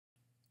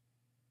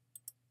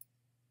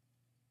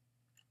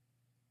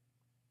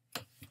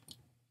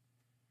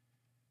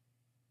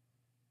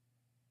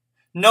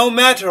no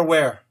matter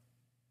where.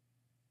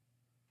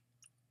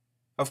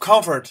 Of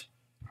comfort,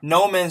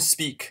 no man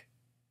speak.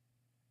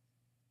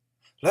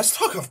 Let's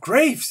talk of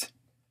graves,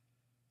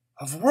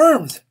 of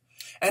worms,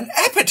 and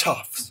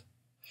epitaphs.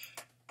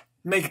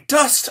 Make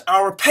dust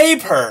our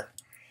paper,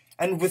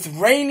 and with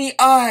rainy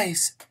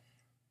eyes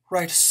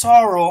write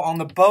sorrow on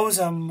the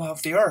bosom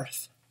of the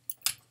earth.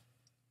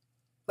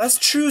 Let's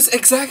choose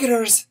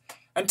executors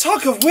and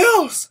talk of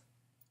wills.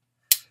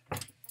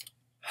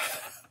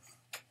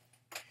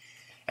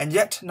 And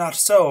yet not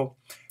so,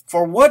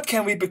 for what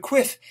can we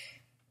bequeath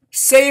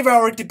save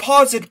our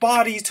deposit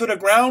bodies to the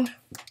ground?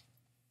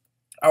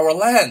 Our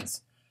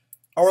lands,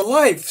 our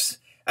lives,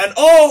 and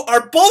all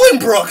our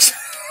Bolingbroks.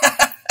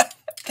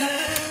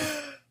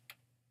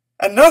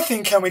 And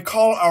nothing can we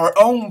call our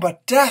own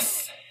but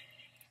death,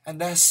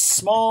 and that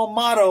small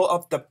motto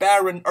of the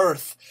barren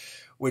earth,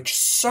 which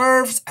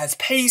serves as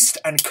paste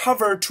and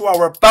cover to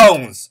our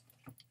bones.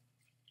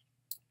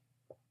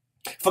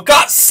 For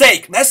God's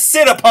sake, let's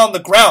sit upon the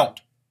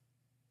ground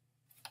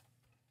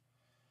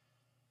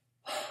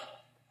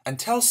and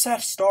tell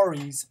sad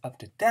stories of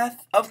the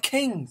death of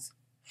kings,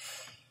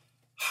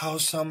 how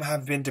some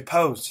have been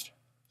deposed,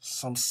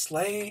 some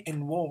slain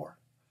in war,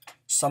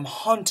 some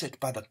haunted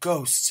by the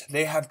ghosts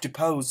they have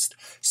deposed,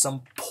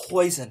 some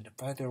poisoned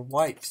by their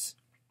wives,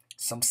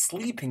 some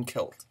sleeping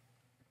killed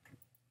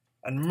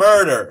and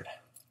murdered.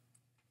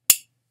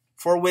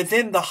 For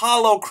within the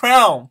hollow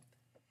crown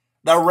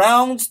that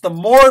rounds the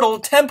mortal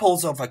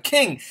temples of a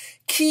king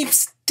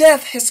keeps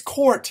death his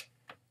court,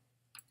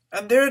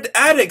 and there the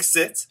addict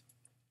sits,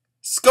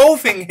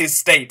 scoffing his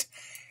state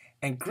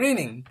and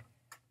grinning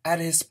at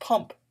his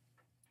pump,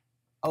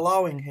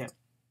 allowing him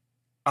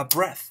a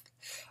breath,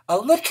 a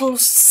little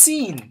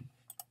scene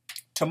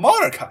to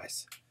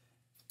monarchize,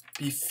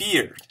 be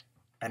feared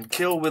and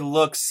kill with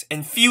looks,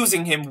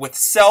 infusing him with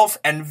self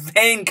and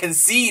vain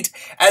conceit,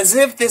 as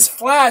if this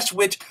flash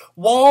which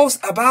walls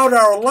about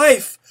our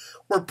life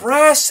were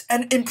brass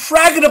and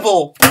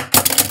impregnable.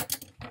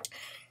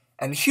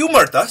 And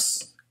humor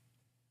thus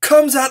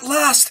comes at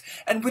last,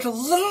 and with a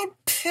little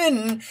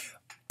pin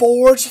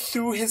boards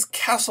through his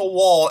castle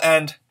wall,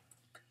 and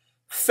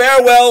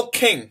farewell,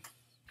 king.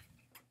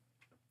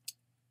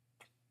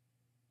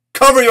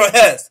 Cover your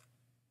heads,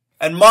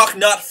 and mock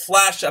not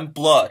flesh and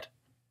blood,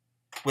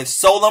 with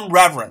solemn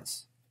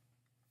reverence.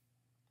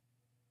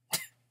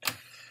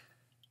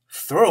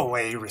 Throw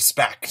away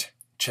respect,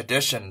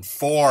 tradition,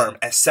 form,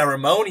 and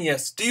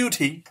ceremonious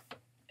duty,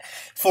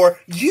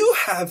 for you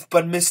have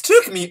but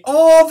mistook me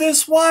all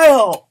this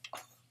while.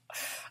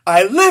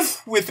 I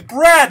live with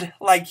bread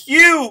like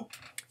you.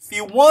 If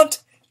you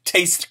want,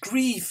 taste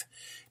grief,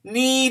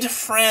 need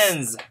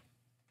friends.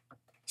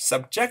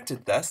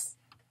 Subjected thus,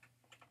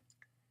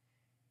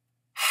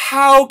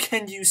 how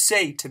can you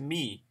say to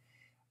me,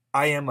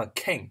 I am a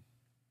king?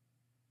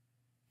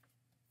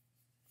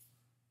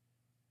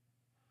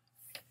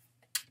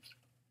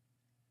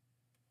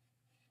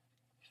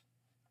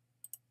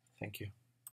 Thank you.